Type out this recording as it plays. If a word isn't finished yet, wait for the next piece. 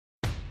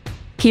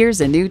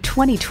Here's a new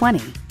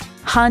 2020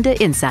 Honda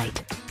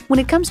Insight. When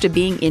it comes to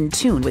being in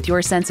tune with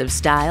your sense of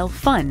style,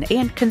 fun,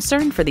 and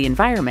concern for the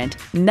environment,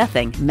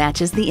 nothing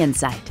matches the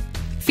Insight.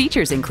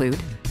 Features include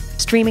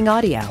streaming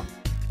audio,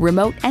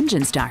 remote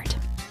engine start,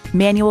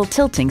 manual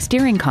tilting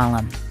steering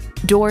column,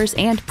 doors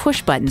and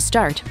push-button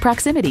start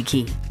proximity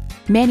key,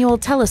 manual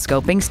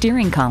telescoping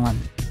steering column,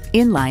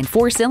 inline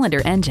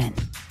 4-cylinder engine,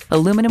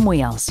 aluminum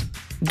wheels,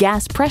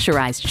 gas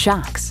pressurized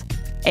shocks,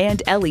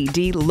 and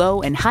LED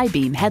low and high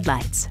beam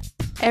headlights.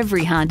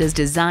 Every Honda is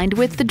designed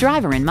with the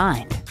driver in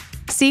mind.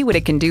 See what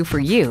it can do for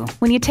you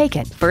when you take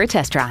it for a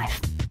test drive.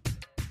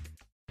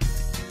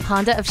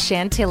 Honda of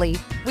Chantilly.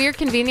 We're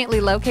conveniently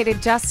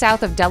located just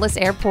south of Dulles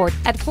Airport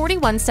at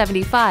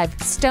 4175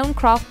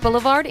 Stonecroft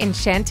Boulevard in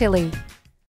Chantilly.